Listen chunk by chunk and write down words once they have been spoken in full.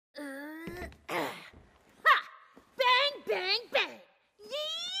Ha! Bang, bang, bang!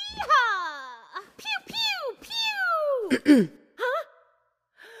 Yee-haw! Pew, pew, pew! Huh?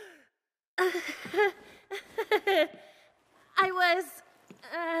 I was,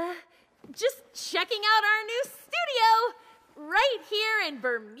 just checking out our new studio right here in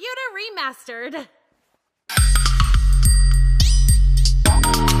Bermuda Remastered.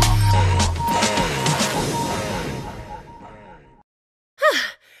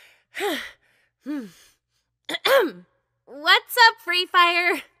 What's up,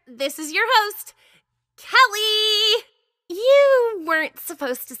 FreeFire? This is your host, Kelly. You weren't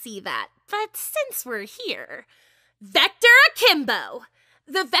supposed to see that, but since we're here, Vector Akimbo.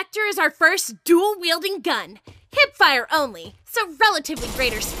 The Vector is our first dual-wielding gun. Hipfire only, so relatively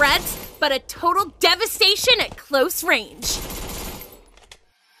greater spreads, but a total devastation at close range.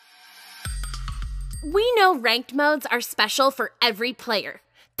 We know ranked modes are special for every player.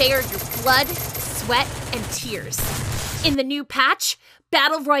 They are your blood, sweat, and tears. In the new patch,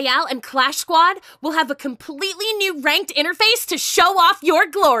 Battle Royale and Clash Squad will have a completely new ranked interface to show off your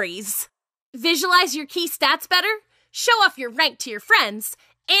glories. Visualize your key stats better, show off your rank to your friends,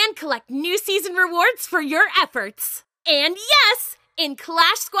 and collect new season rewards for your efforts. And yes, in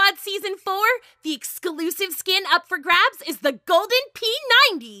Clash Squad Season 4, the exclusive skin up for grabs is the Golden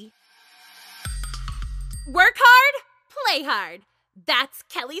P90. Work hard, play hard. That's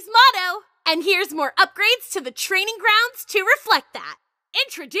Kelly's motto. And here's more upgrades to the training grounds to reflect that.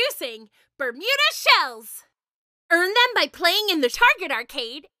 Introducing Bermuda Shells. Earn them by playing in the Target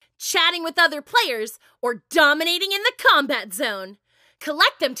Arcade, chatting with other players, or dominating in the combat zone.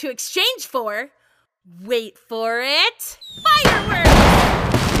 Collect them to exchange for, wait for it, fireworks!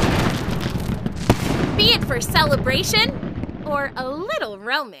 Be it for celebration or a little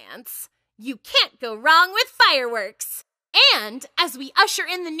romance, you can't go wrong with fireworks. And as we usher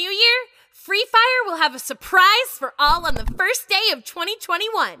in the new year, FreeFire will have a surprise for all on the first day of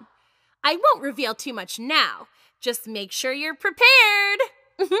 2021. I won't reveal too much now. Just make sure you're prepared.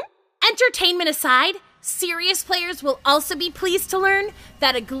 Entertainment aside, serious players will also be pleased to learn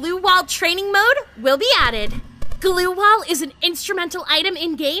that a glue wall training mode will be added. Glue wall is an instrumental item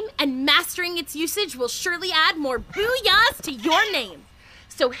in-game, and mastering its usage will surely add more booyahs to your name.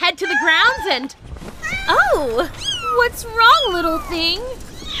 So head to the grounds and... Oh! What's wrong, little thing?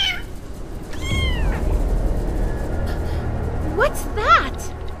 What's that?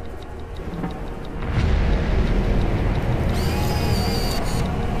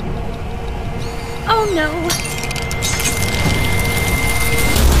 Oh no!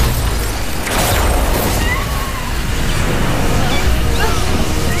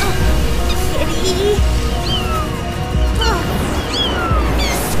 Kitty!